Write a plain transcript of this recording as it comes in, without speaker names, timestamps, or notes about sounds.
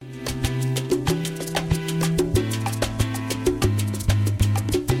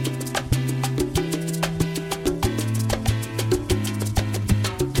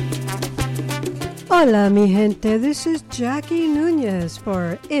Hola, mi gente. This is Jackie Nunez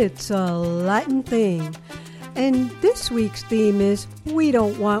for It's a Latin Thing. And this week's theme is We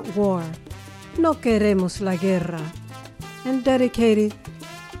Don't Want War. No queremos la guerra. And dedicated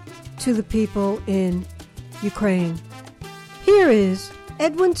to the people in Ukraine. Here is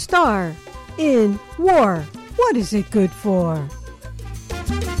Edwin Starr in War. What is it good for?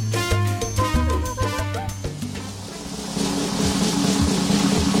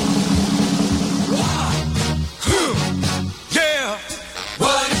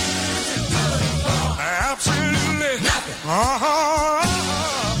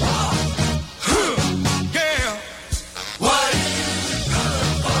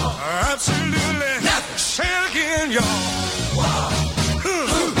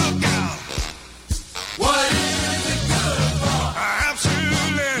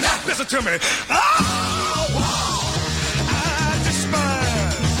 To me. Oh, I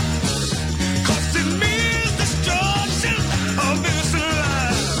despise, 'cause it means destruction of innocent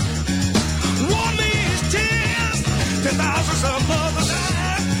lives. War means tears, 10,000s of mothers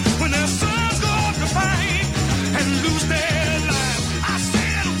die when their sons go off to fight and lose their lives. I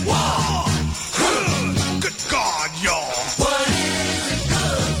said war. Good God, y'all. What is it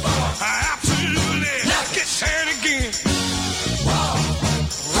good for? Absolutely. Get sad again.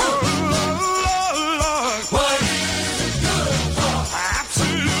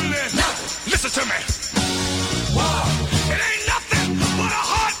 To me. Wow. It ain't nothing but a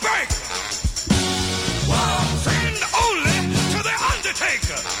heartbreak. Wow. Friend only to the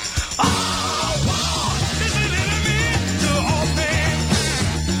undertaker. Oh, wow. This is enemy to all things.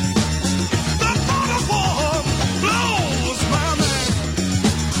 The thought of war blows my mind.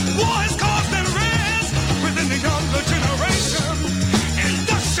 War has caused unrest within the younger generation.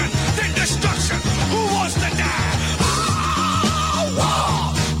 Induction, then destruction. Who wants to die? Oh,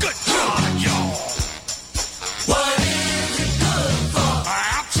 wow. Good God. What is it good for?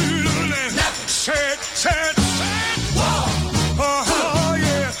 Absolutely. Sad, sad, sad. War. Oh,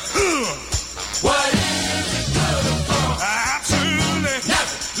 yeah. What is it good for? Absolutely.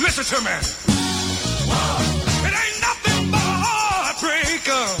 Nothing. Listen to me. War. It ain't nothing but a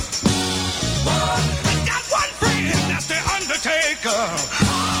heartbreaker. War. I got one friend, that's the undertaker.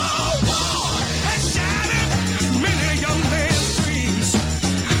 Oh, war has shattered many young men's dreams.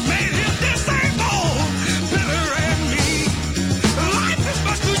 Made him disabled.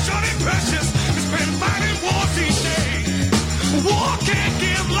 Precious, it's been fighting wars each day. War can't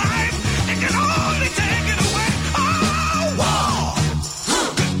give life, it can only take it away. Oh, war!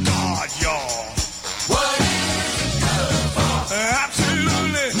 Good God, y'all. What is it good for?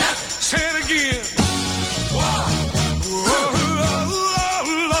 Absolutely. Nothing. Say it again. War. Oh,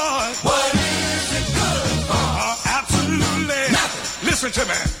 Lord. What is it good for? Absolutely. Nothing. Listen to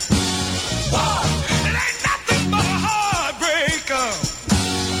me. War. It ain't nothing but a heartbreaker.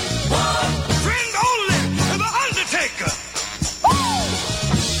 Friend only to the undertaker.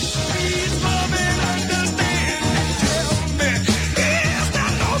 Please love and understand and tell me, is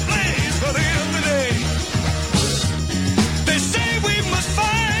there no place for them today? They say we must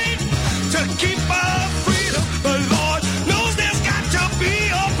fight to keep our freedom, but Lord knows there's got to be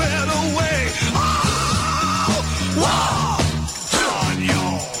a better way. Oh, wow, God,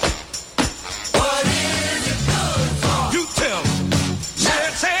 y'all. What is it good for? You tell me.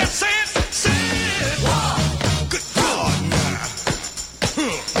 Say it. Good God, now.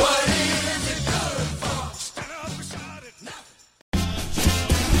 What is it good for? Stand up beside it.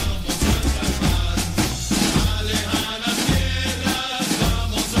 Alejadas tierras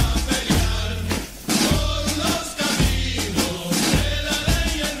vamos a pelear por los caminos de la ley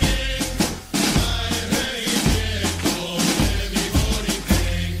y el bien. Hay regimiento de vigor y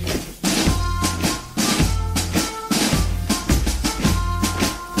tren.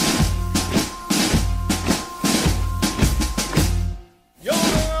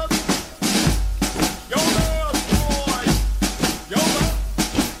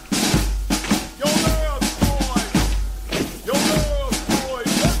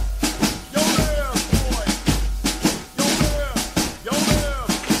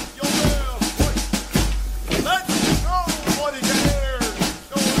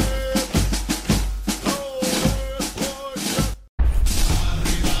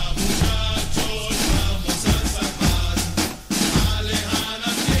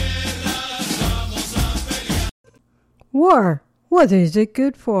 War. What is it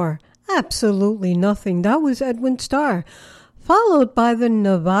good for? Absolutely nothing. That was Edwin Starr. Followed by the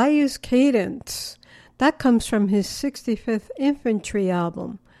Narvaez Cadence. That comes from his 65th Infantry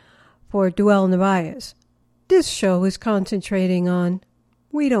album for Duel Narvaez. This show is concentrating on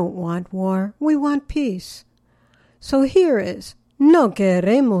We don't want war. We want peace. So here is No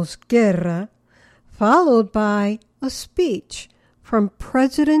Queremos Guerra, followed by a speech from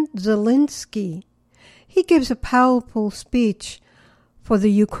President Zelensky. He gives a powerful speech for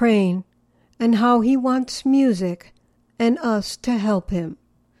the Ukraine and how he wants music and us to help him.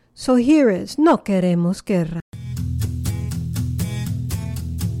 So here is No Queremos Guerra.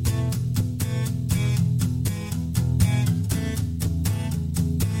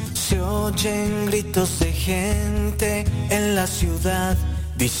 Se oyen gritos de gente en la ciudad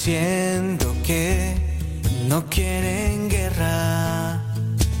diciendo que no quieren guerra,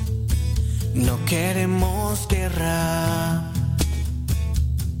 no queremos guerra.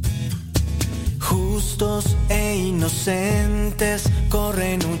 Justos e inocentes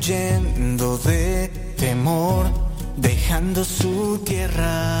corren huyendo de temor, dejando su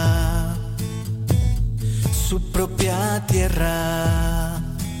tierra, su propia tierra.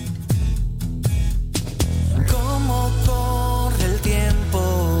 Cómo corre el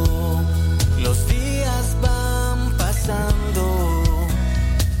tiempo, los días van pasando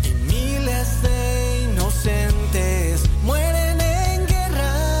y miles de inocentes mueren en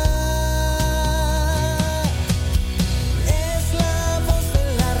guerra. Es la voz de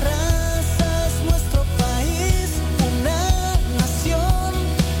la raza, es nuestro país, una nación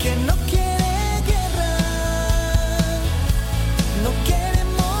que no quiere guerra, no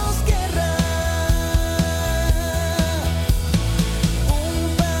queremos guerra.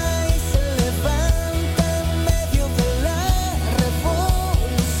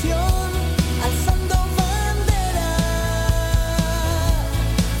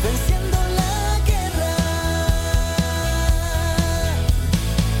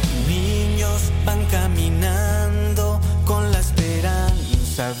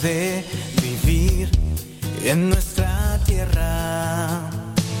 De vivir en nuestra tierra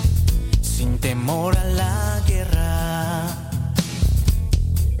sin temor a la guerra.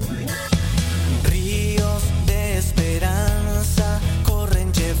 Ríos de esperanza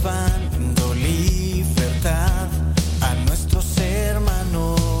corren llevando libertad a nuestros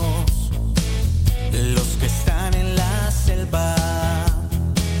hermanos, los que están en la selva.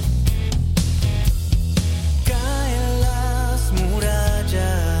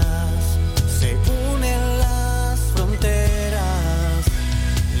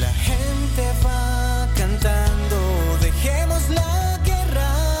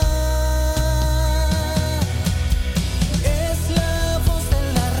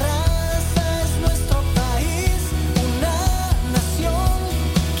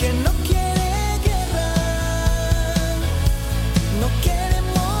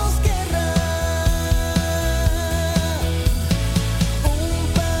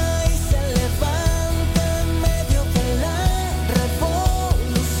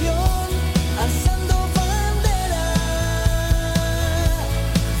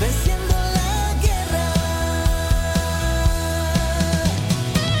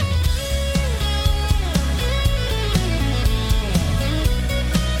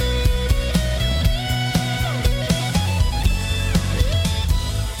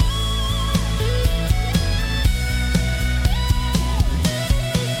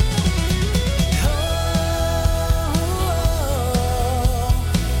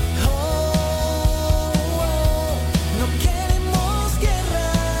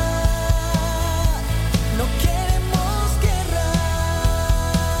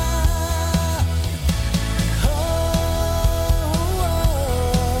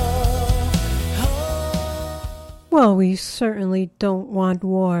 Well, we certainly don't want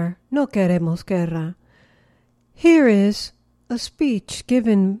war. No queremos guerra. Here is a speech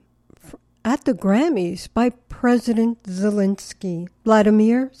given at the Grammys by President Zelensky,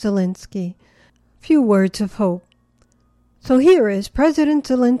 Vladimir Zelensky. Few words of hope. So here is President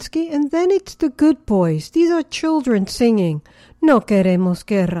Zelensky, and then it's the good boys. These are children singing, No queremos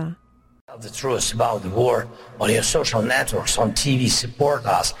guerra. The truth about the war on your social networks, on TV, support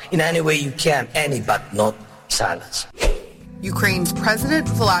us in any way you can, any but not silence. Ukraine's President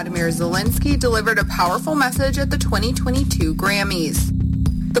Vladimir Zelensky delivered a powerful message at the 2022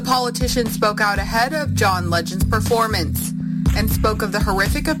 Grammys. The politician spoke out ahead of John Legend's performance and spoke of the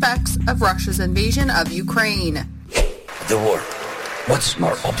horrific effects of Russia's invasion of Ukraine. The war. What's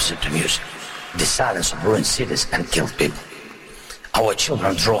more opposite to music? The silence of ruined cities and killed people. Our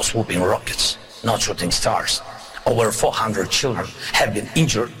children draw swooping rockets, not shooting stars. Over 400 children have been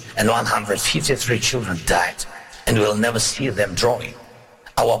injured and 153 children died, and we'll never see them drawing.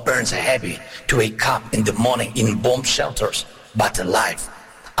 Our parents are happy to wake up in the morning in bomb shelters, but alive.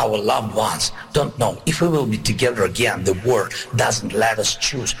 Our loved ones don't know if we will be together again. The war doesn't let us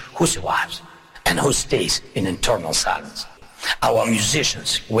choose who survives and who stays in eternal silence. Our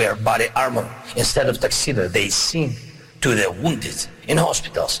musicians wear body armor instead of tuxedo. They sing to the wounded in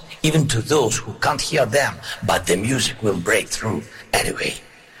hospitals, even to those who can't hear them, but the music will break through anyway.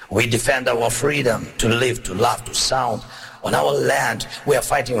 We defend our freedom to live, to love, to sound. On our land, we are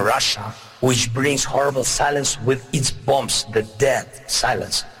fighting Russia, which brings horrible silence with its bombs, the dead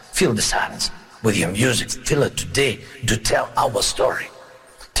silence. Feel the silence with your music. Feel it today to tell our story.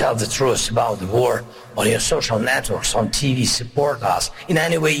 Tell the truth about the war on your social networks, on TV. Support us in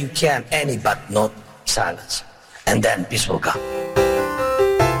any way you can, any but not silence. And then peace will come.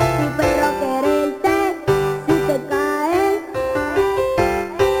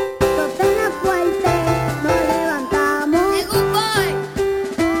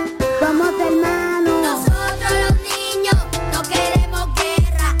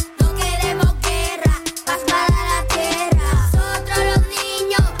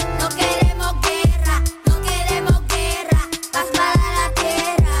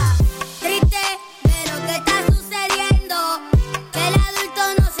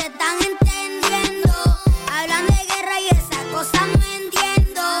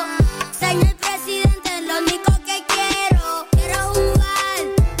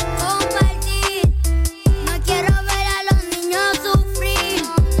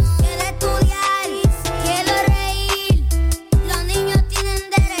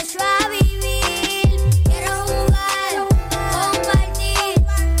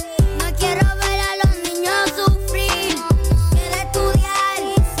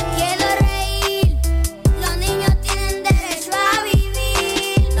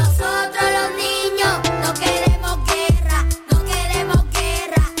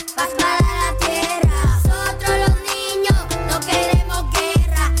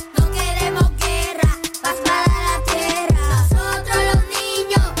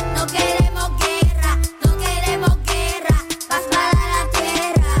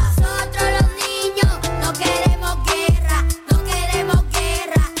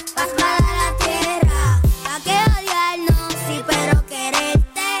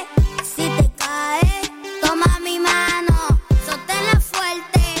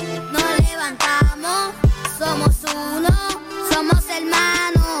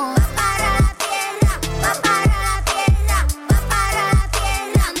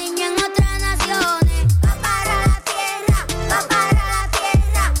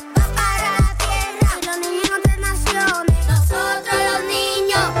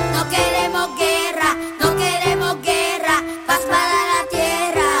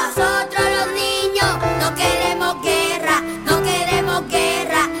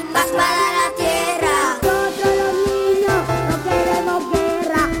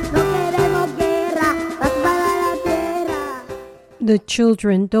 The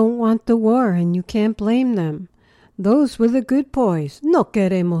children don't want the war, and you can't blame them. Those were the good boys. No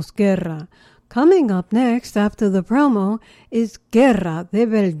queremos guerra. Coming up next after the promo is Guerra de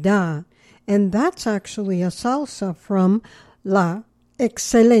Verdad. And that's actually a salsa from La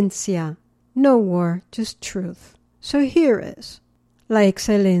Excelencia. No war, just truth. So here is La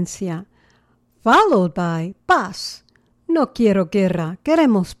Excelencia, followed by Paz. No quiero guerra,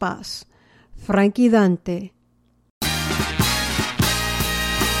 queremos paz. Frankie Dante.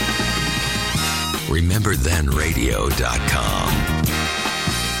 RememberThenRadio.com.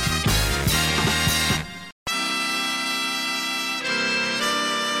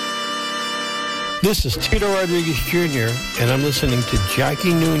 This is Tito Rodriguez Jr., and I'm listening to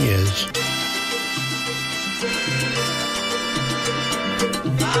Jackie Nunez.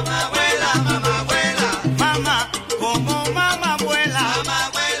 Mamá abuela, mamá abuela, mamá, como mamá abuela, mamá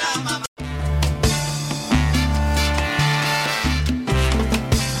abuela, mamá.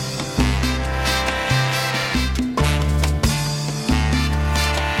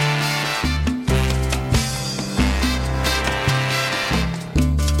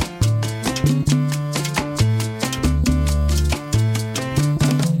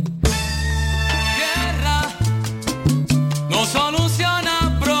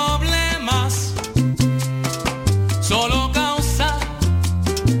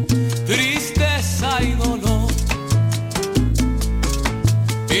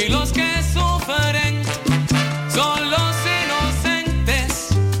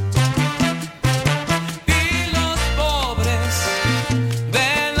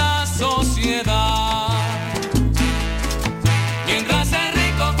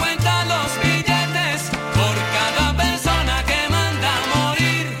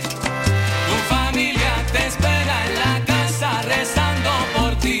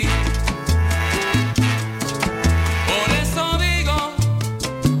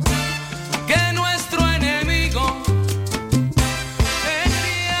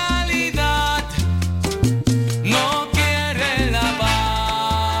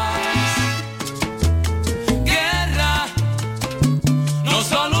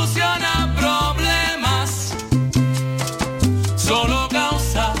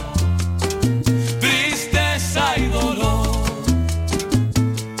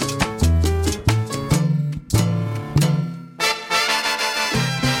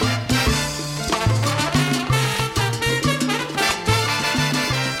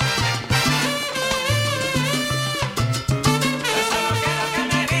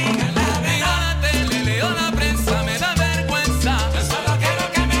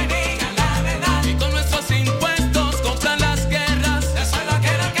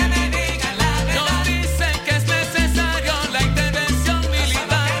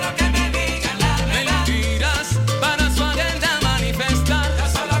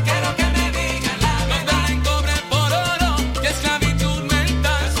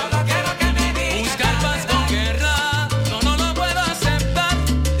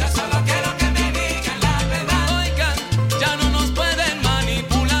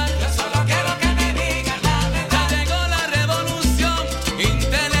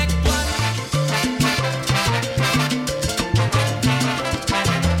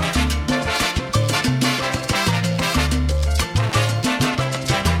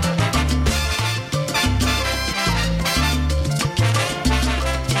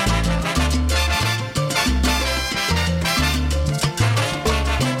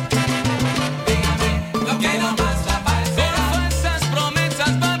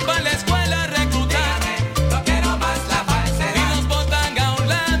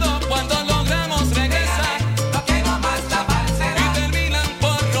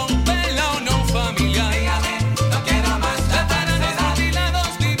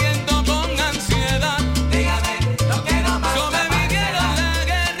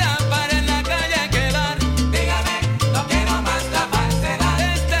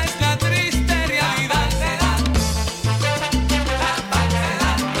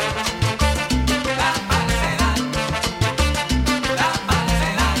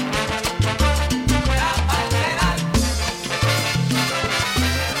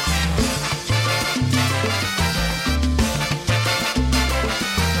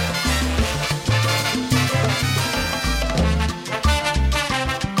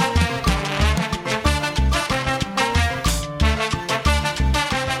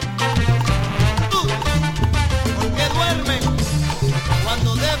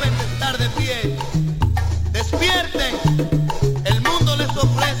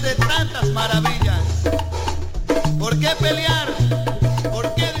 maravillas. ¿Por qué pelear? ¿Por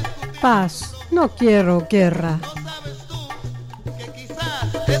qué discutir? Paz, no quiero guerra. ¿No sabes tú que quizás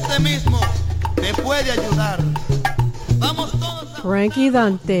ese mismo te puede ayudar? Vamos todos a Frankie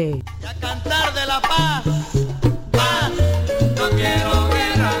Dante. y a cantar de la paz. Paz, no quiero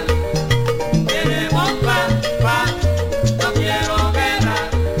guerra. Queremos paz, paz. No quiero guerra.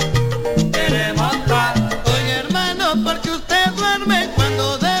 Queremos paz. Oye, hermano, porque usted duerme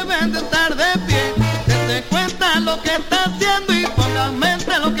cuando deben de estar de pie. Dese cuenta lo que está haciendo y ponga en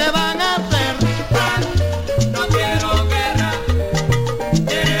mente lo que van a hacer. Paz, no quiero guerra.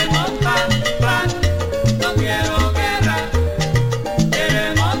 Queremos paz, paz. No quiero guerra.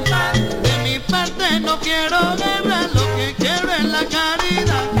 Queremos paz. De mi parte no quiero guerra, lo que quiero es la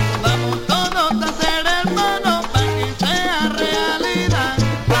caridad. Vamos todos a ser hermanos para que sea realidad.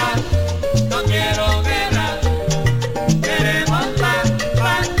 Paz, no quiero guerra. Queremos paz,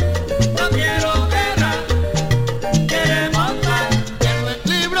 paz. No quiero guerra. Queremos paz. En el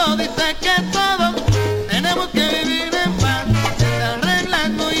libro dice que todos tenemos que vivir en paz. Esta regla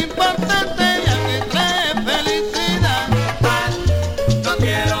es muy importante ya que trae felicidad. Paz, no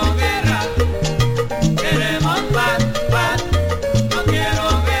quiero guerra. Queremos paz, paz. No quiero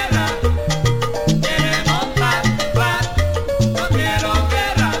guerra. Queremos paz, paz. No quiero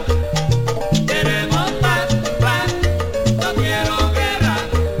guerra. Queremos paz, paz. No quiero guerra.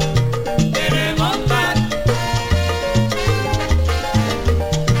 Queremos paz.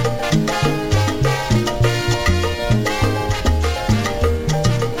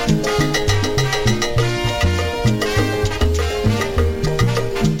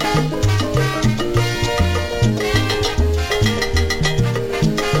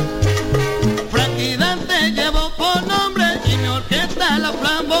 Frankie Dante llevo por nombre y mi orquesta la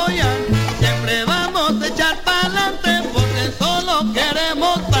flamboyan. Siempre vamos a echar pa'lante porque solo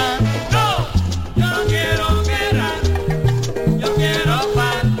queremos paz. No, yo no quiero guerra, yo quiero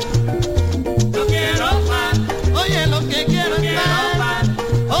paz. Yo quiero paz. Oye, lo que quiero es paz.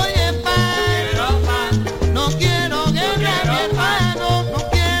 Oye, paz. No quiero guerra, mi hermano. No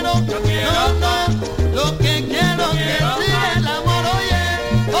quiero, no. Lo que quiero es que siga el amor. Oye,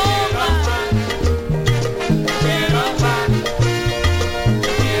 oh, paz. Quiero paz.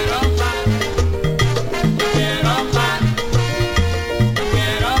 Quiero paz. Quiero paz.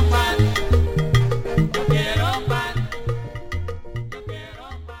 Quiero paz. Quiero paz. Quiero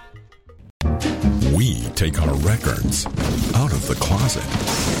paz. We take our records out of the closet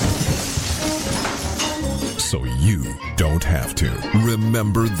so you don't have to.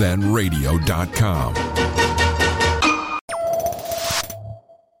 RememberThenRadio.com.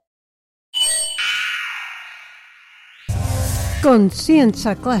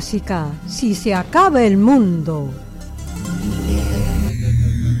 Conciencia clásica, si se acaba el mundo.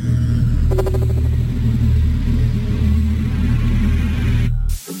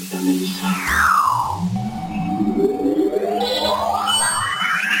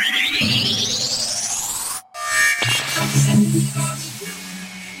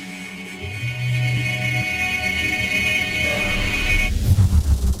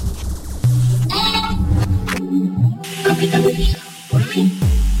 Capitaliza, por fin.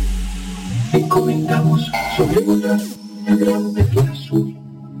 Encomendamos sobre volar el grano de flor azul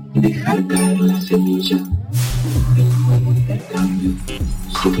y dejar caer la semilla del nuevo intercambio.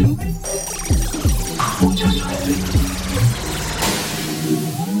 Siglo XX. Mucha suerte.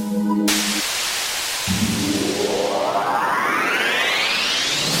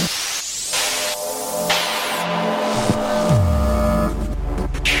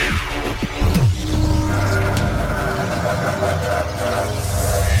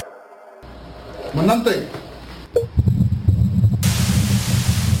 Comandante,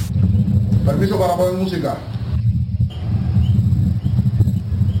 permiso para poner música.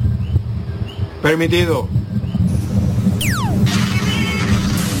 Permitido.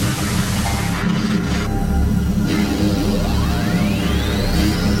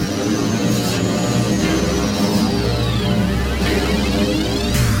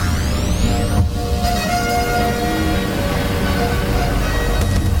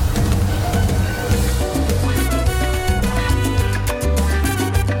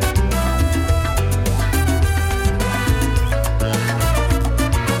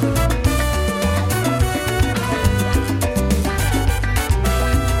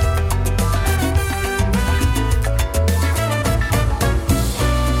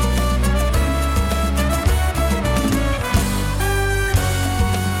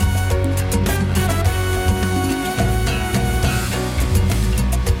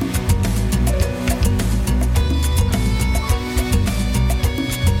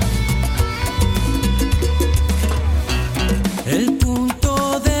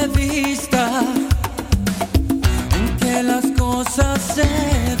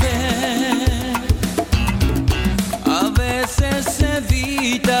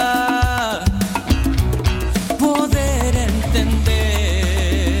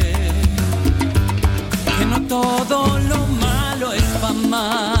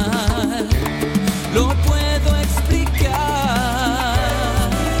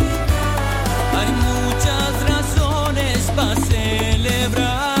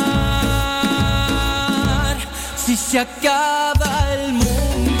 acaba el mundo.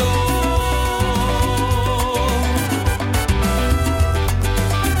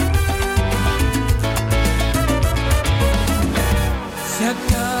 Se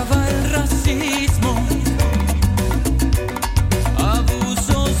acaba el racismo,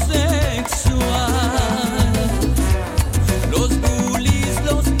 abuso sexual, los bullies,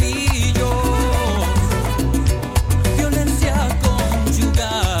 los pillos, violencia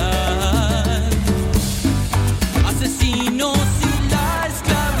conyugal, asesinos y la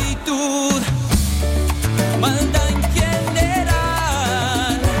esclavitud, maldad en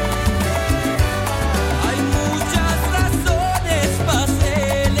general. Hay muchas razones para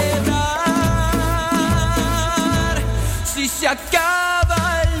celebrar si se acaba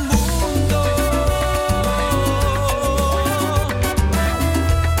el mundo.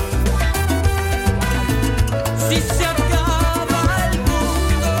 Si se acaba el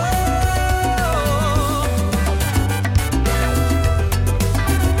mundo.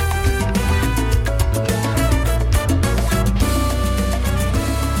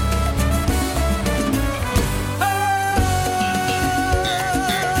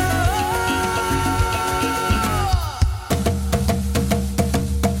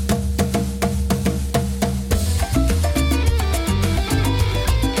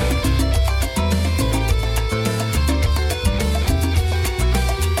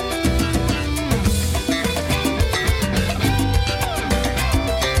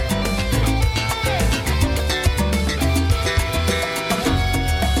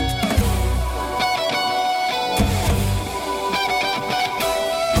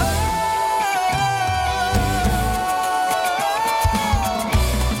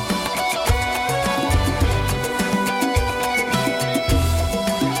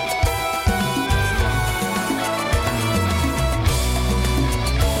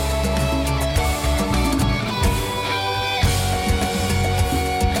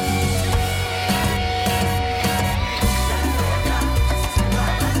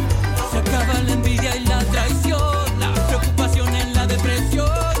 Se acaba la envidia y la traición, la preocupación en la depresión,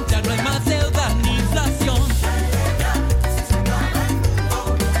 ya no hay más deuda ni inflación.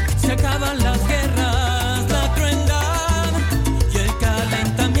 Se acaban las guerras, la crueldad y el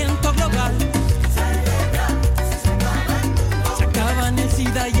calentamiento global. Se acaban el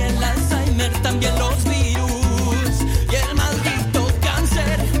SIDA y el Alzheimer, también los virus y el maldito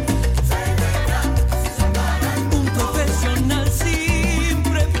cáncer. Un profesional sin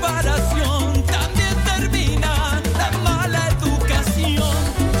preparación, también termina la mala educación.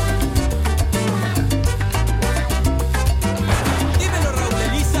 Dímelo, Raúl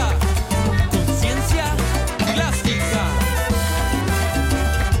Elisa, conciencia clásica.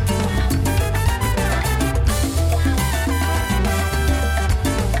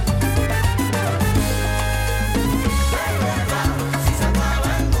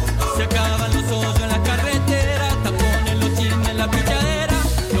 Se acaban los hoyos en la carretera, tapones, los chismes, la pichadera,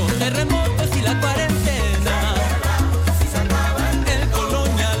 los terremotos y la cuarentena. El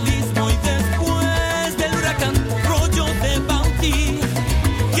colonialismo y después del huracán, rollo de bounty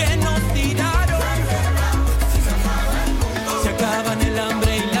que nos tiraron. Se acaban el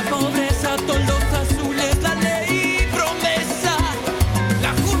hambre y la pobreza, todos los azules, la ley y promesa,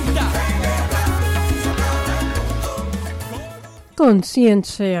 la junta.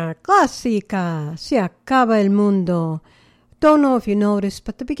 Conciencia clásica. Se acaba el mundo. Don't know if you noticed,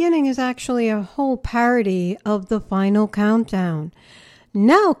 but the beginning is actually a whole parody of the final countdown.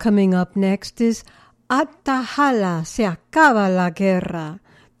 Now coming up next is Atahala, se acaba la guerra,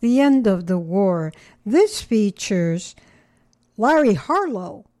 the end of the war. This features Larry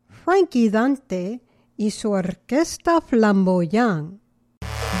Harlow, Frankie Dante y su orquesta flamboyant.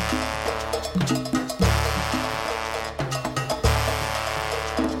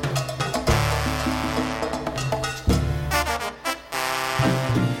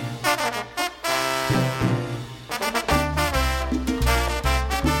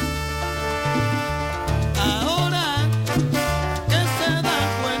 Ahora que se da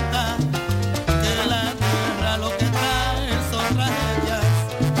cuenta que la guerra lo que trae son tragedias.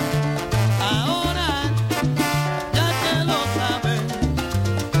 Ahora ya que lo saben,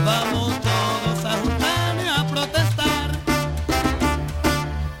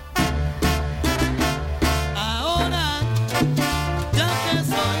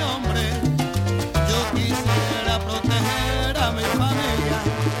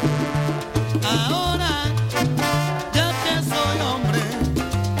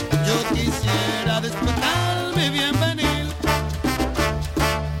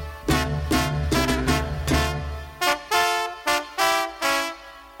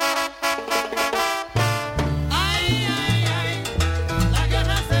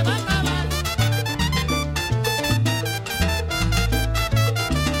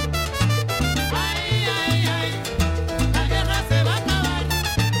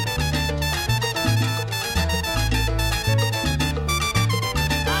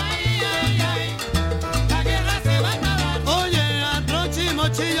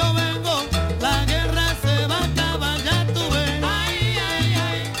 yo vengo, la guerra se va a acabar, ya tú ves. Ay, ay,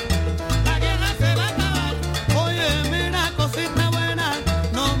 ay, la guerra se va a acabar. Oye, mira, cosita buena,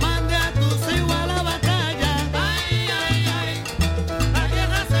 no mande a tus hijos a la batalla. Ay, ay, ay, la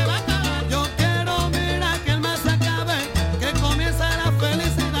guerra se va a acabar. Yo quiero, mira, que el mal se acabe, que comience la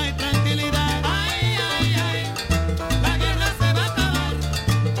felicidad y tranquilidad. Ay, ay, ay, la guerra se va a acabar.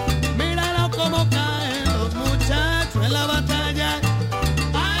 Míralo cómo caen los muchachos en la batalla.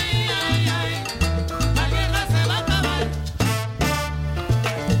 Ay, ay, ay, la guerra se va a acabar.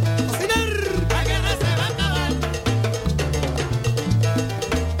 Cocinar, la guerra se va a acabar.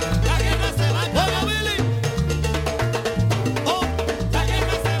 La guerra se va a acabar. ¡Juego, Billy! ¡Oh! La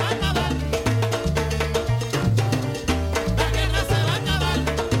guerra se va a acabar. La guerra se va a acabar.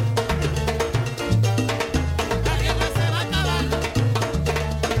 La guerra se va a acabar. La guerra se va a acabar.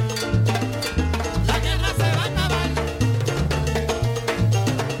 La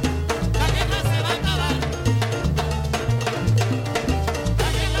guerra se va a acabar. La guerra se va a acabar. La guerra se va a acabar.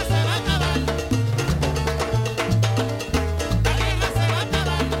 La guerra se va a acabar. La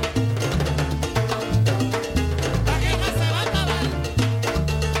guerra se va a acabar. La guerra se va a acabar.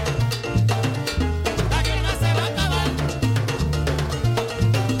 La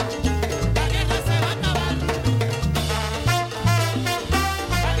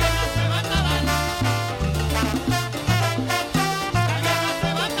guerra se va a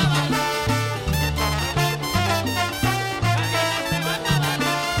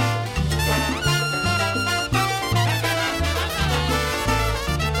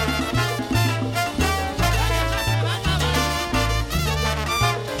acabar.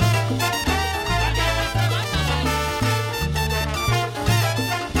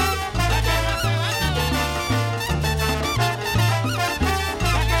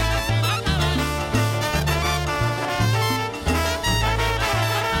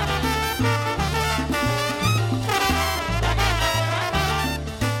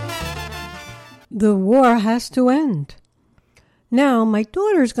 The war has to end. Now, my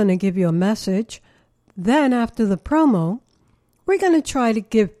daughter's going to give you a message. Then, after the promo, we're going to try to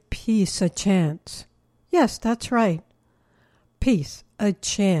give peace a chance. Yes, that's right. Peace a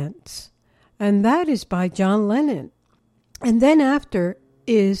chance. And that is by John Lennon. And then after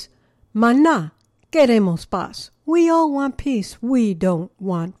is Maná, queremos paz. We all want peace. We don't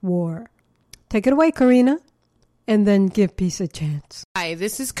want war. Take it away, Karina. And then give peace a chance. Hi,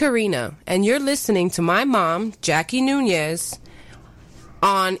 this is Karina, and you're listening to my mom, Jackie Nunez,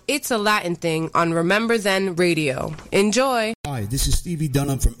 on It's a Latin Thing on Remember Then Radio. Enjoy. Hi, this is Stevie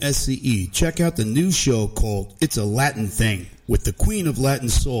Dunham from SCE. Check out the new show called It's a Latin Thing with the Queen of Latin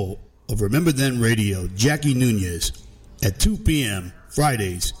Soul of Remember Then Radio, Jackie Nunez, at 2 p.m.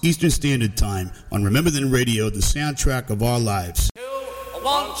 Fridays, Eastern Standard Time on Remember Then Radio, the soundtrack of our lives.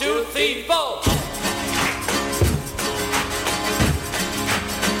 1, 2, 3, 4.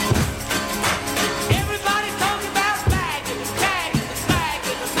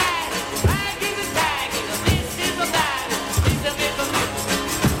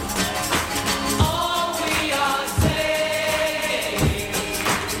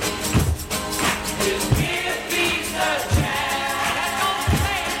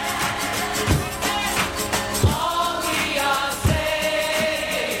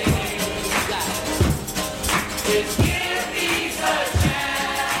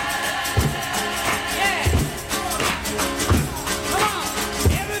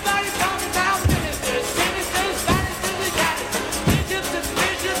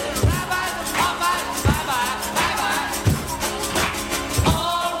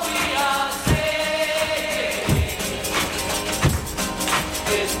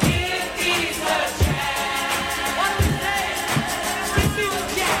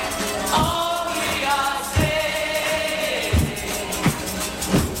 All we are saying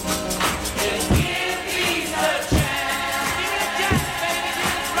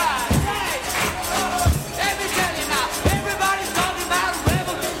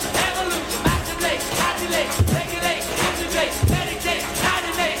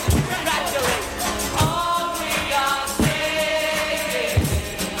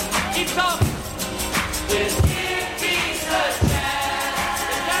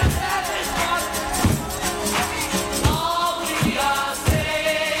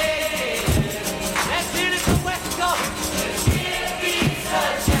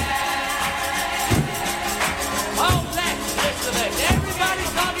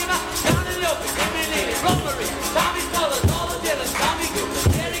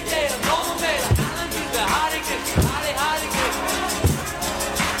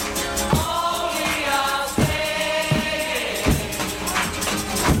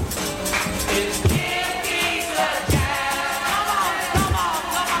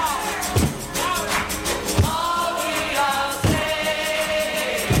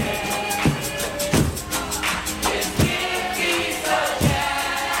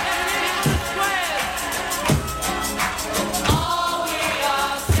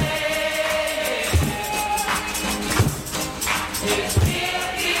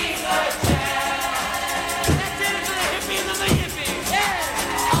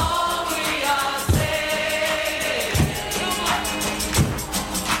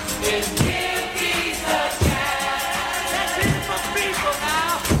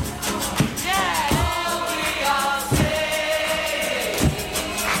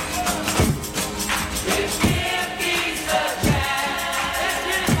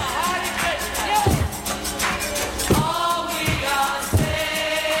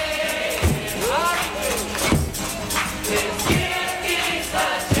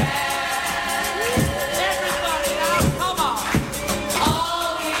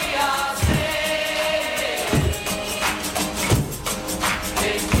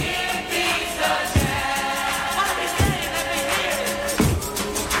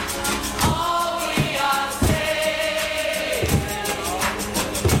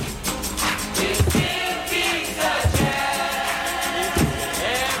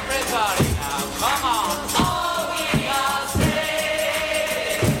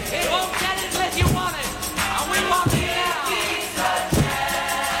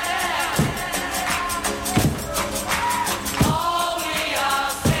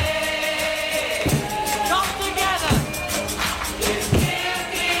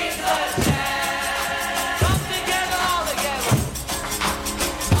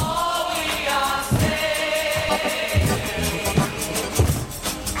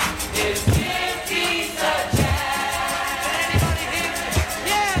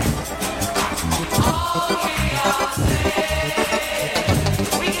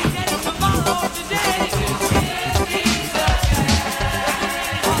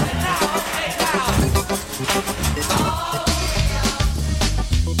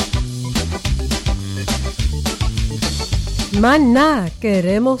Maná,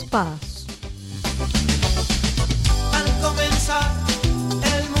 queremos paz. Al comenzar,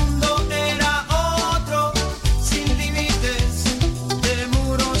 el mundo era otro, sin límites, de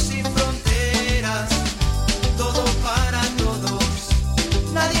muros y fronteras, todo para todos,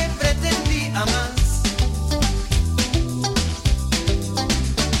 nadie pretendía más.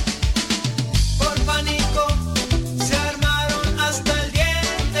 Por pánico se armaron hasta el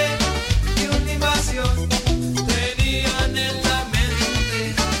diente y una invasión tenían en la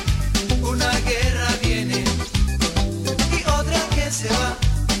mente. Una guerra viene y otra que se va.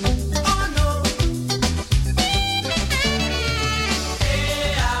 Oh no.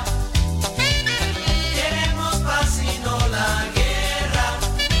 Queremos paz y no la guerra.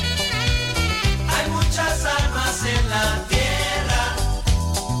 Hay muchas armas en la tierra.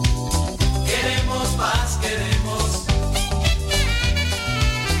 Queremos paz, queremos.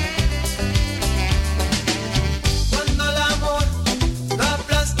 Cuando el amor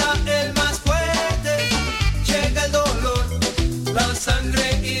aplasta el más fuerte, llega el dolor, la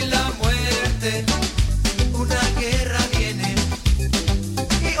sangre y la muerte. Una guerra viene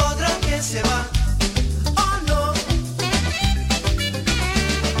y otra que se va. Oh no.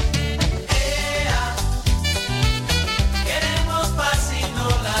 Queremos paz y no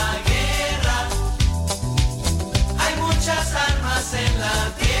la guerra. Hay muchas armas en la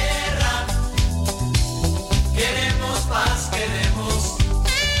tierra. Queremos paz, queremos.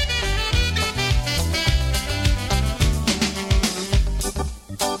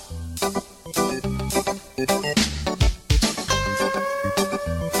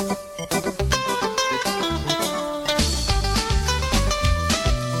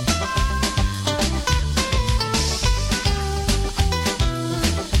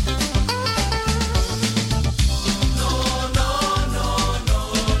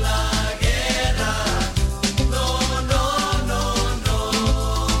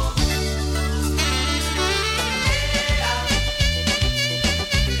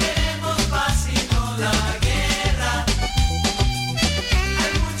 Queremos paz y no la guerra.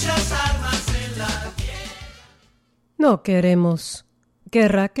 Hay muchas armas en la tierra. No queremos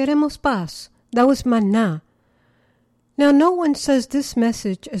guerra, queremos paz. That was Maná. Now, no one says this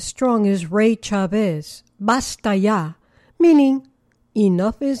message as strong as Ray Chavez, basta ya, meaning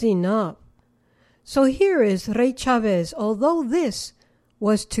enough is enough. So here is Ray Chavez, although this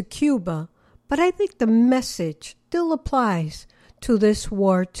was to Cuba, but I think the message still applies to this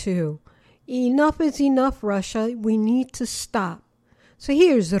war too. Enough is enough, Russia. We need to stop. So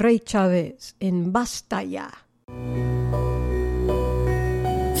here's Ray Chavez in Basta Ya.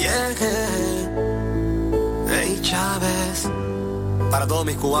 Yeah. Hey Chávez, para todos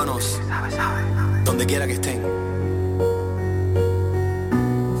mis cubanos, donde quiera que estén.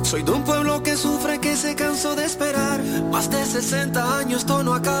 Soy de un pueblo que sufre, que se cansó de esperar. Más de 60 años, esto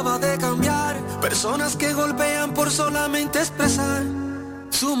no acaba de cambiar. Personas que golpean por solamente expresar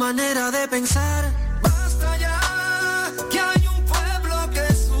su manera de pensar. Basta ya, que hay un pueblo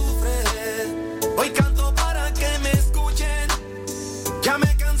que sufre. Hoy canto para que me escuchen. Ya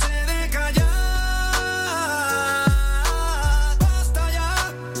me cansé de callar. Basta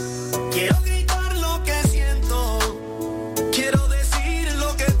ya, quiero gritar lo que siento. Quiero decir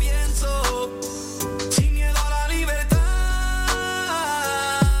lo que pienso. Sin miedo a la libertad.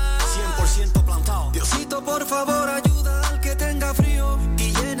 100% plantado. Diosito, por favor, ayuda al que tenga frío.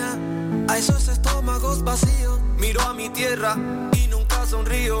 Y llena a esos estómagos vacíos. Miro a mi tierra y nunca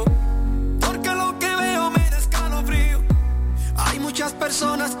sonrío. Porque lo que veo me da escalofrío. Hay muchas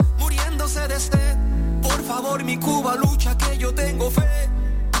personas muriéndose de sed. Por favor, mi Cuba, lucha, que yo tengo fe.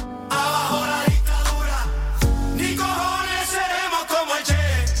 Abajo la dictadura, ni cojones seremos como el Che.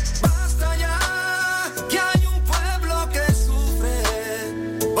 Basta ya, que hay un pueblo que sufre.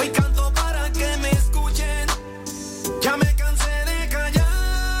 Hoy canto para que me escuchen. Ya me cansé de callar.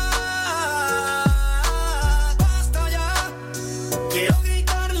 Basta ya, quiero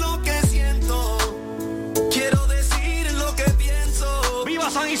gritar lo que siento. Quiero decir lo que pienso. ¡Viva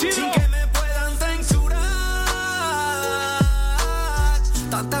San Isidro! Sin que me puedan censurar.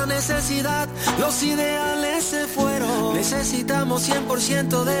 Tanta necesidad, los ideales se fueron. Necesitamos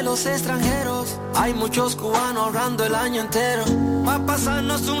 100% de los extranjeros. Hay muchos cubanos ahorrando el año entero. Va a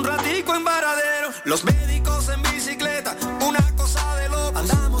pasarnos un ratico en Varadero. Los médicos en bicicleta, una cosa de loco.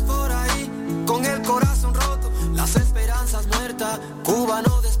 Andamos por ahí con el corazón roto. Las esperanzas muertas, Cuba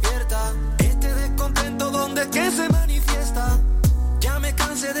no despierta. Este descontento, ¿dónde es que se manifiesta? Ya me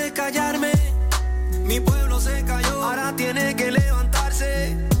cansé de callarme. Mi pueblo se cayó, ahora tiene que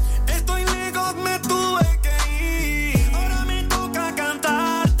levantarse. Estoy lejos, me tuve que ir. Ahora me toca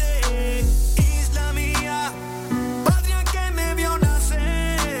cantarte. Isla mía, patria que me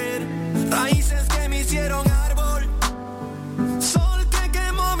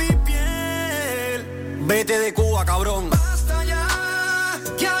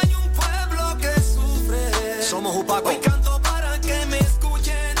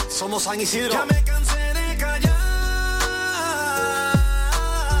Somos San Isidro. Ya me cansé de callar.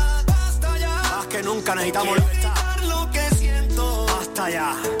 Basta ya. Más que nunca necesitamos Quiero libertad. gritar lo que siento. Basta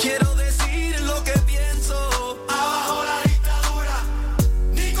ya. Quiero decir lo que pienso. Abajo la dictadura.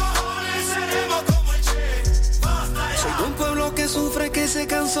 Ni cojones seremos como el Che. Basta ya. Soy de un pueblo que sufre, que se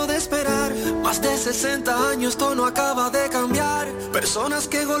cansó de esperar. Más de 60 años, esto no acaba de cambiar. Personas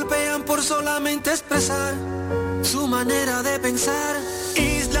que golpean por solamente expresar su manera de pensar.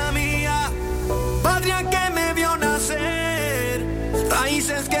 Isla mía, patria que me vio nacer,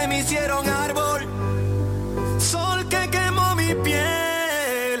 raíces que me hicieron árbol, sol que quemó mi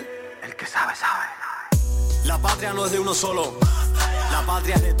piel. El que sabe, sabe. La patria no es de uno solo. La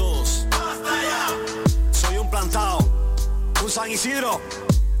patria es de todos. Soy un plantado, un San Isidro.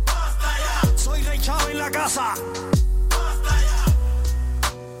 Soy Rey Chavo en la casa.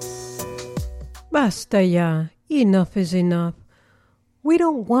 Basta ya. Enough is enough. We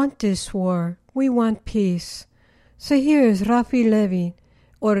don't want this war. We want peace. So here's Rafi Levy,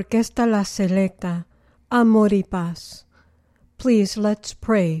 Orquesta La Selecta, Amor y Paz. Please let's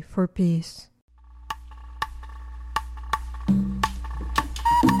pray for peace.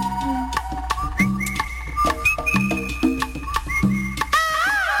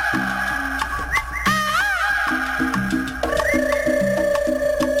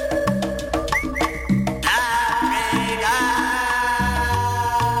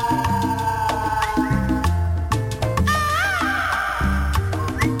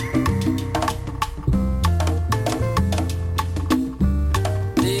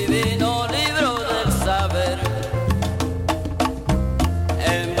 Divino libro del saber,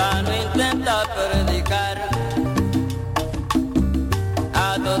 en vano intenta predicar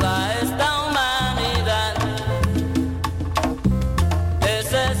a toda esta humanidad que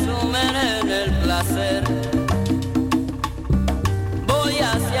se sumen en el placer. Voy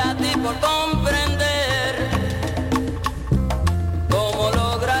hacia ti por comprender cómo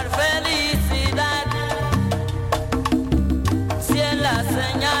lograr felicidad. Si en la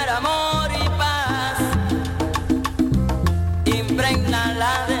señal amor y paz,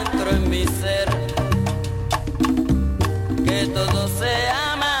 imprégnala dentro en mi ser, que todo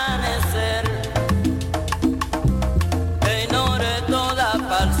sea amanecer, que ignore toda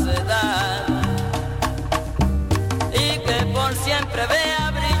falsedad y que por siempre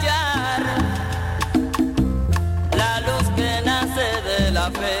vea brillar la luz que nace de la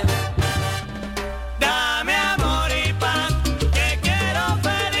fe. Dame amor y paz, que quiero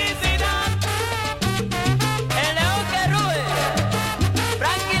felicidad. El león que ruge,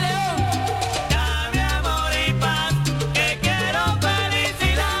 Frankie León. Dame amor y paz, que quiero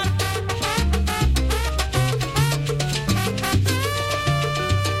felicidad.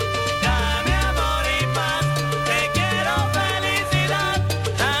 Dame amor y paz, que quiero felicidad.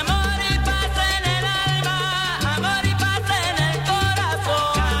 Amor y paz en el alma, amor y paz en el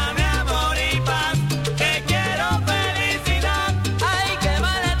corazón. Dame amor y paz, que quiero felicidad. Hay que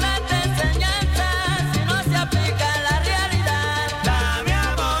vale tanta enseñanza si no se aplica en la realidad. Dame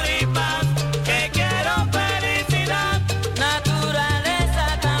amor y paz, que quiero felicidad. Naturaleza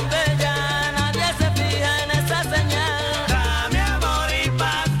tan bella, nadie se fija en esa señal. Dame amor y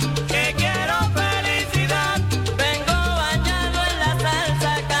paz, que quiero felicidad. Vengo bañado en la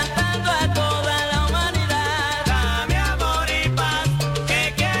salsa, cantando a toda la humanidad. Dame amor y paz,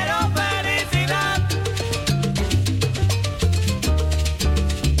 que quiero felicidad.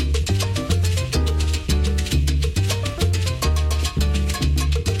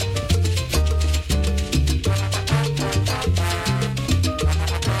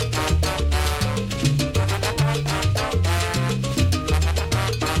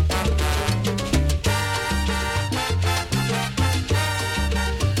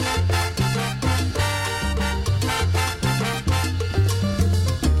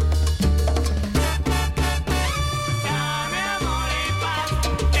 Dame amor y paz,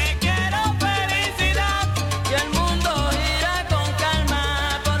 que quiero felicidad. Y el mundo gira con calma,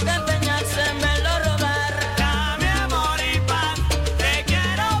 porque empeñarse en verlo rodar. Dame amor y paz, que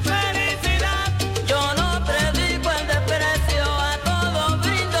quiero felicidad. Yo no predico el desprecio, a todo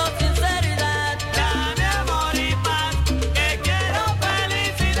brindo sinceridad. Dame amor y paz, que quiero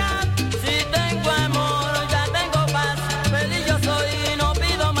felicidad. Si tengo amor, ya tengo paz. Feliz yo soy y no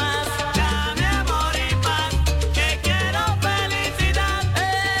pido más. Dame amor y paz, que quiero felicidad.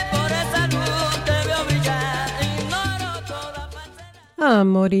 Por esa luz te veo brillar, ignoro toda falsedad.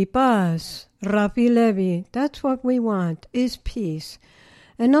 Amor y paz. Rafi Levy, that's what we want, is peace.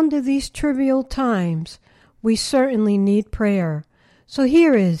 And under these trivial times, we certainly need prayer. So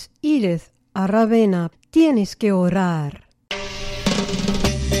here is Edith Aravena, Tienes que orar.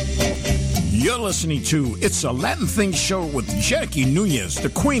 You're listening to It's a Latin Thing show with Jackie Nunez, the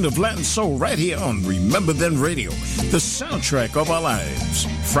queen of Latin soul, right here on Remember Then Radio, the soundtrack of our lives.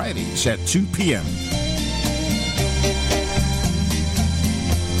 Fridays at 2 p.m.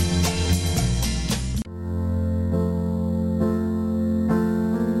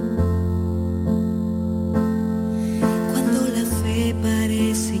 Cuando la fe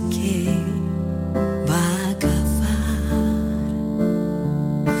parece que va a acabar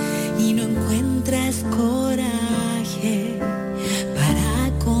y no encuentras coraje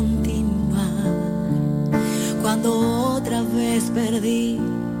para continuar, cuando otra vez perdí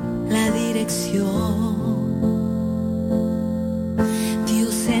la dirección,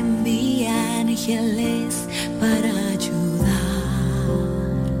 Dios envía ángeles para ayudar.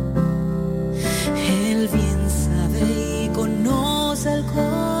 Él bien sabe y conoce el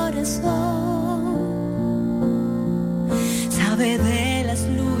corazón, sabe de las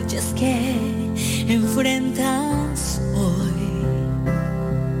luchas que enfrentas hoy,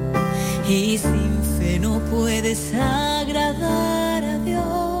 y sin fe no puedes agradar a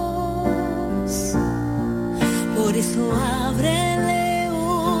Dios. Por eso ábrele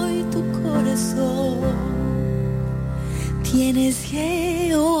hoy tu corazón, tienes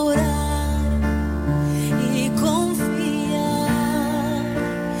que orar y confiar.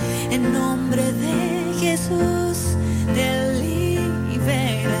 En nombre de Jesús te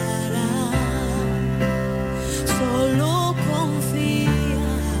liberará. Solo confía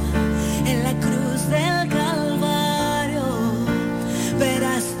en la cruz del Calvario,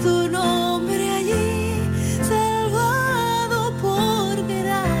 verás tu nombre allí, salvado por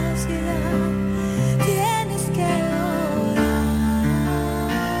gracia. Tienes que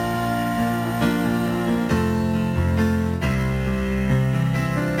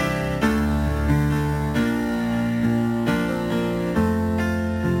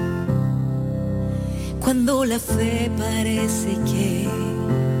cuando la fe parece que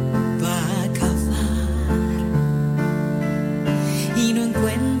va a acabar y no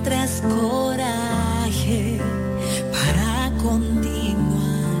encuentras coraje para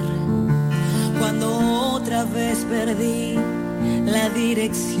continuar, cuando otra vez perdí la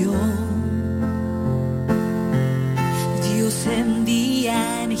dirección, Dios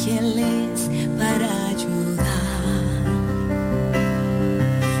envía ángeles para ayudar.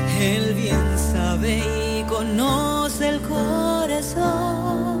 Él bien sabe y conoce el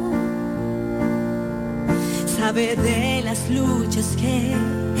corazón, sabe de las luchas que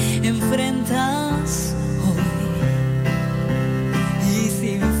enfrentas hoy, y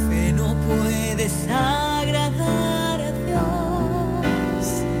sin fe no puedes agradar a Dios.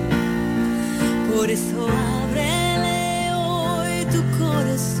 Por eso ábrele hoy tu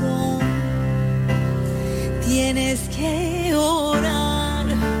corazón, tienes que orar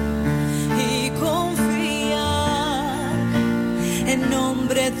y confiar. En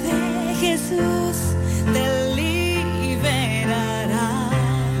nombre de Jesús te liberará.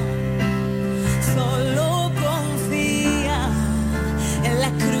 Solo confía en la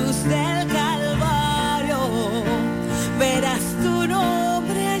cruz del Calvario, verás tu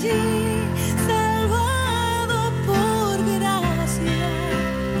nombre allí, salvado por gracia.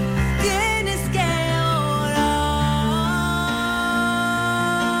 Tienes que orar.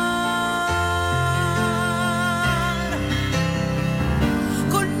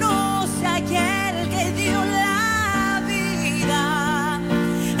 Conoce a aquel que dio la vida,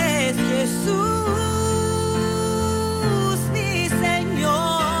 es Jesús, mi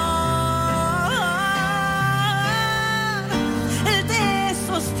Señor. Él te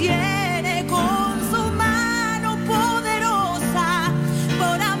sostiene con su mano poderosa,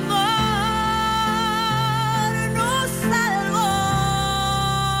 por amor nos salvó.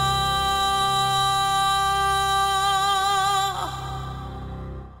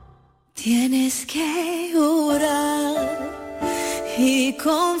 Tienes que orar y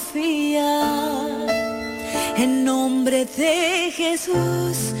confiar. En nombre de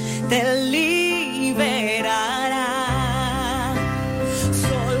Jesús te liberará.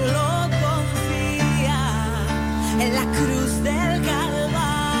 Solo confía en la cruz del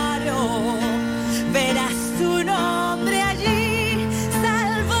Calvario, verás tu nombre allí,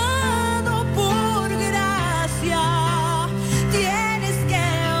 salvado por gracia. Tienes que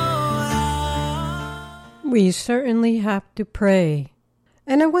orar. We certainly have to pray.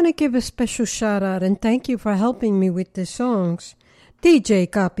 And I want to give a special shout out and thank you for helping me with the songs, DJ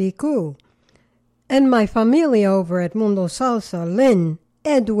Capicu, and my familia over at Mundo Salsa, Lynn,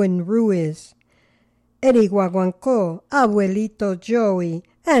 Edwin Ruiz, Eddie Guaguancó, Abuelito Joey,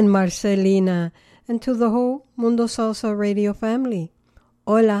 and Marcelina, and to the whole Mundo Salsa radio family.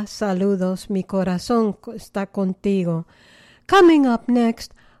 Hola, saludos, mi corazón está contigo. Coming up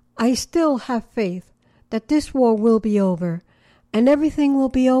next, I still have faith that this war will be over and everything will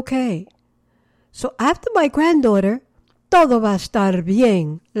be okay. So after my granddaughter, todo va a estar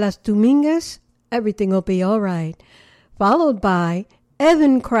bien. Las Dominguez, everything will be all right. Followed by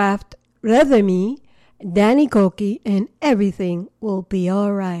Evan Kraft, Redemi, Danny Koki, and everything will be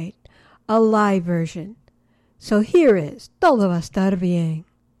all right. A live version. So here is Todo va a estar bien.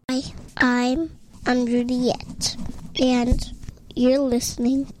 Hi, I'm Juliet, and you're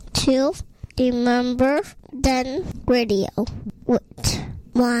listening to Remember Then Radio with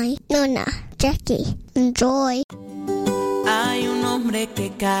my Nona, Jackie. Enjoy. Hay un hombre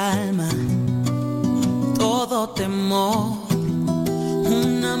que calma todo temor,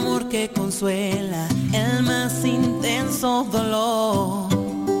 un amor que consuela el más intenso dolor.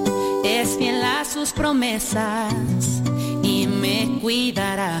 Es fiel a sus promesas y me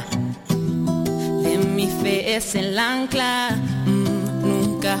cuidará. De mi fe es el ancla,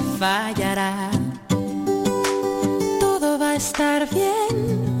 nunca fallará. Todo va a estar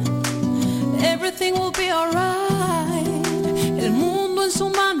bien. Everything will be alright. El mundo en su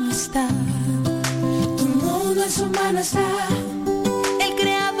mano está. Tu mundo en su mano está. El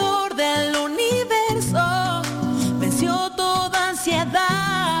creador del universo venció toda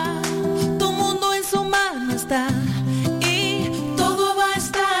ansiedad. Tu mundo en su mano está. Y todo va a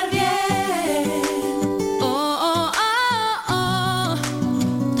estar bien. Oh, oh, oh, oh.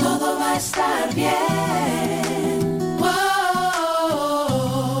 Todo va a estar bien.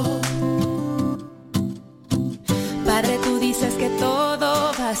 Que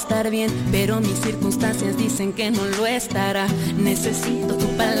todo va a estar bien, pero mis circunstancias dicen que no lo estará. Necesito tu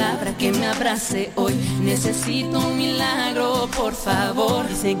palabra que me abrace hoy. Necesito un milagro, por favor.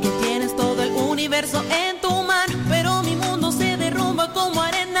 Dicen que tienes todo el universo en tu mano, pero mi mundo se derrumba como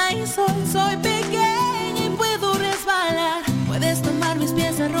arena y sol. Soy pequeña y puedo resbalar. Puedes tomar mis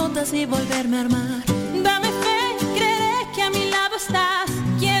piezas rotas y volverme a armar. Dame fe, creeré que a mi lado estás.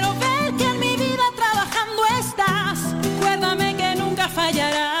 Quiero ver que en mi vida trabajando estás. Recuérdame que nunca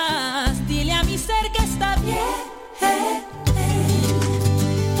fallarás. Dile a mi ser que está bien.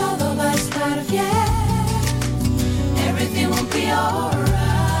 Todo va a estar bien. Everything will be alright.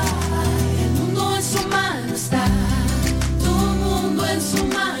 El mundo en su mano está. Tu mundo en su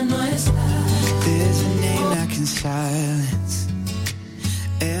mano está. There's a name that can silence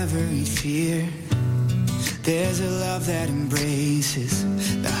every fear. There's a love that embraces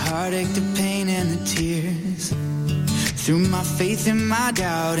the heartache, the pain and the tears. Through my faith and my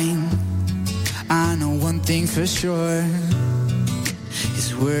doubting, I know one thing for sure.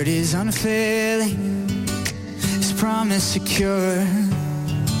 His word is unfailing, His promise secure.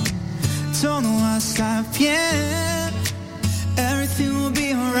 Todo va a estar bien. Everything will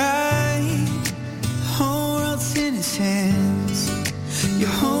be alright. The whole world's in His hands. Your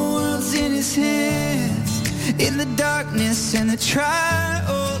whole world's in His hands. In the darkness and the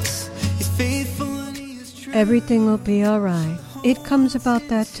trials, He's faithful. Everything will be all right. It comes about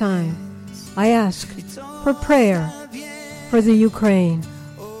that time. I ask for prayer for the Ukraine,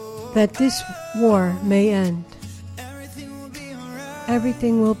 that this war may end.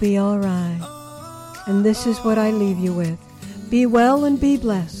 Everything will be all right. And this is what I leave you with. Be well and be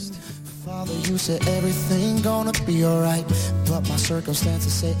blessed. Father, you said everything gonna be alright, but my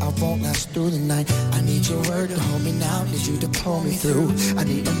circumstances say I won't last through the night. I need your word to hold me now, need you to pull me through. I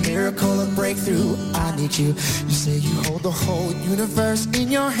need a miracle, a breakthrough. I need you. You say you hold the whole universe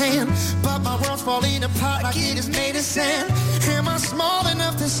in your hand, but my world's falling apart like it is made of sand. Am I small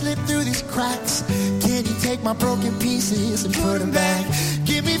enough to slip through these cracks? Can you take my broken pieces and put them back?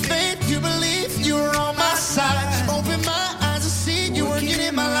 Give me faith, you believe you're on my side. Open my eyes to see you working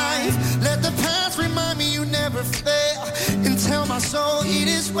in my life. Let the past remind me you never fail, and tell my soul it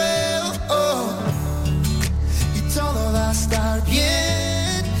is well. Oh, y todo va a estar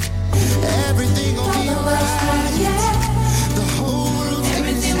bien. Everything will be alright. The whole world's in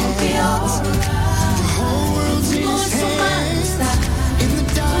His hands. The whole world's in His hands. In the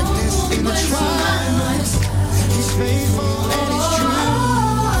darkness, in the trials, He's faithful and He's true.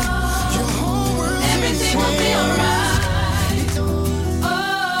 Your whole world's in His hands. Everything will be alright.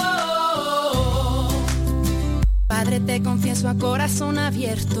 Padre, te confieso a corazón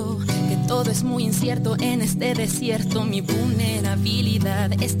abierto que todo es muy incierto en este desierto. Mi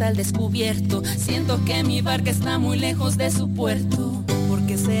vulnerabilidad está al descubierto. Siento que mi barca está muy lejos de su puerto. ¿Por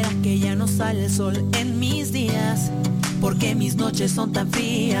qué será que ya no sale el sol en mis días? ¿Por qué mis noches son tan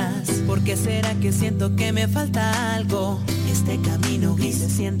frías? ¿Por qué será que siento que me falta algo? Este camino gris se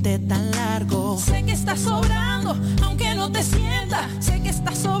siente tan largo. Sé que estás sobrando, aunque no te sienta. Sé que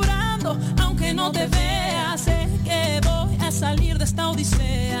estás sobrando, aunque no te vea. Sé que voy a salir de esta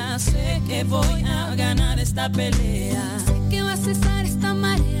odisea. Sé que voy a ganar esta pelea. Sé que va a cesar esta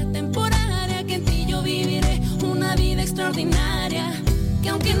marea temporaria. Que en ti yo viviré una vida extraordinaria.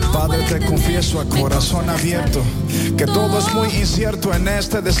 Padre, te confieso a corazón abierto que todo es muy incierto en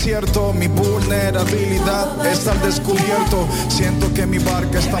este desierto. Mi vulnerabilidad está al descubierto. Siento que mi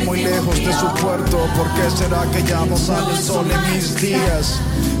barca está muy lejos de su puerto. ¿Por qué será que ya no sale el sol en mis días?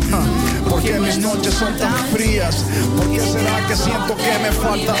 ¿Por qué mis noches son tan frías? ¿Por qué será que siento que me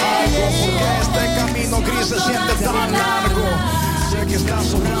falta algo? ¿Por qué este camino gris se siente tan largo? Sé que estás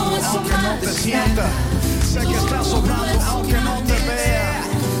sobrando aunque no te sienta. Sé que estás sobrando aunque no te vea.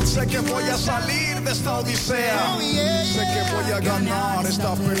 Sé que voy a salir de esta odisea. Sé que voy a ganar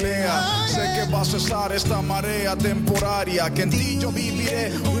esta pelea. Sé que va a cesar esta marea temporaria. Que en ti yo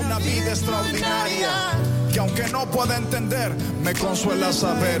viviré una vida extraordinaria. Que aunque no pueda entender, me consuela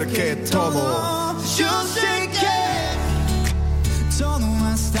saber que todo. Yo sé que todo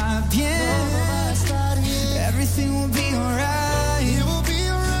va a estar bien. Everything will be alright. It will be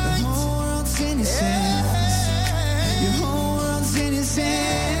alright. The whole world's in his hands. Your whole world's in his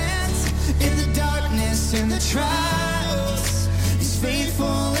hands. In the darkness, in the trials, he's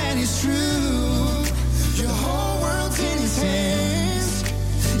faithful and he's true. Your whole world's in his hands.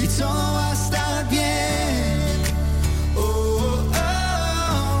 Y todo va a estar bien. Oh, oh,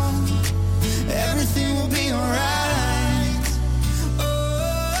 oh. Everything will be alright. Oh,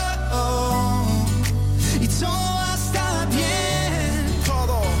 oh, oh. Y todo va a estar bien.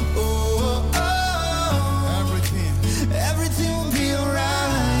 Todo. Oh, oh, oh. Everything will be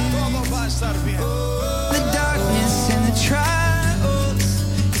alright. Todo va a estar bien. The darkness and the trials,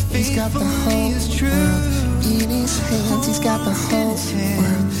 He's got the whole world in his hands. He's got the whole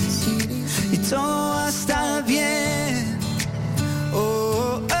world. y todo va a estar bien.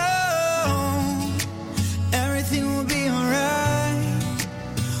 Oh, oh, oh. Everything will be alright.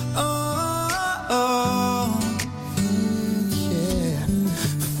 Oh, oh, Yeah.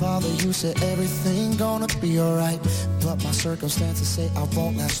 Father, you said everything gonna be alright. But my circumstances say I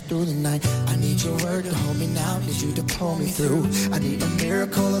won't last through the night. I need your word to hold me now. Need you to pull me through. I need a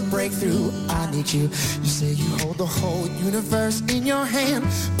miracle, a breakthrough. I need you. You say you hold the whole universe in your hand.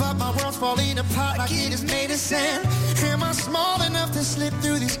 But my world's falling apart like it is made of sand. Am I small enough to slip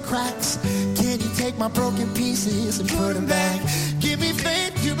through these cracks? Can you take my broken pieces and put them back? Give me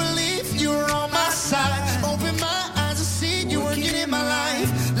faith, you believe you're on my side. Open my eyes to see you working in my life.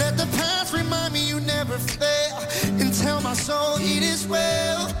 Let the past remind me you never fail. And tell my soul it is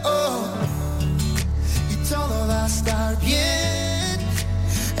well. Oh, y todo va a estar bien.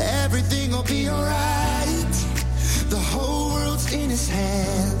 Everything will be alright. The whole world's in his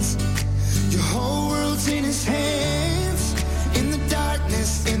hands. Your whole world's in his hands. In the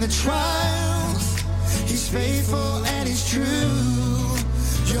darkness, in the trials, he's faithful and he's true.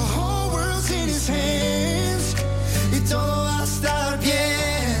 Your whole world's in his hands. Y todo va a estar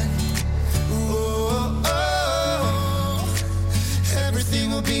bien. Oh, oh, oh.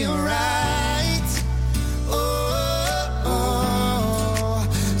 Everything will be alright. Oh, oh, oh.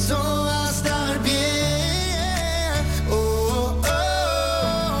 Todo va a estar bien. Oh, oh,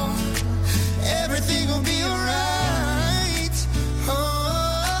 oh. Everything will be alright. Oh,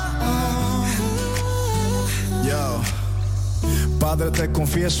 oh. Yo. Padre, te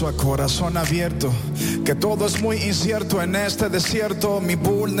confieso a corazón abierto que todo es muy incierto en este desierto. Mi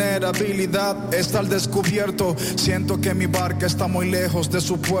vulnerabilidad está al descubierto. Siento que mi barca está muy lejos de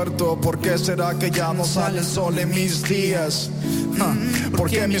su puerto. ¿Por qué será que ya no sale el sol en mis días? ¿Por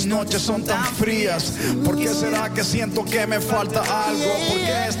qué mis noches son tan frías? ¿Por qué será que siento que me falta algo? ¿Por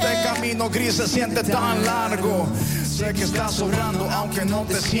qué este camino gris se siente tan largo? Sé que estás sobrando aunque no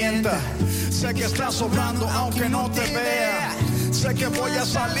te sienta. Sé que estás sobrando aunque no te vea. Sé que voy a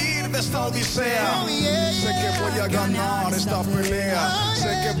salir de esta odisea. Sé que voy a ganar esta pelea. Sé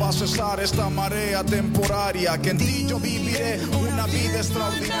que va a cesar esta marea temporaria. Que en ti yo viviré una vida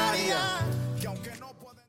extraordinaria.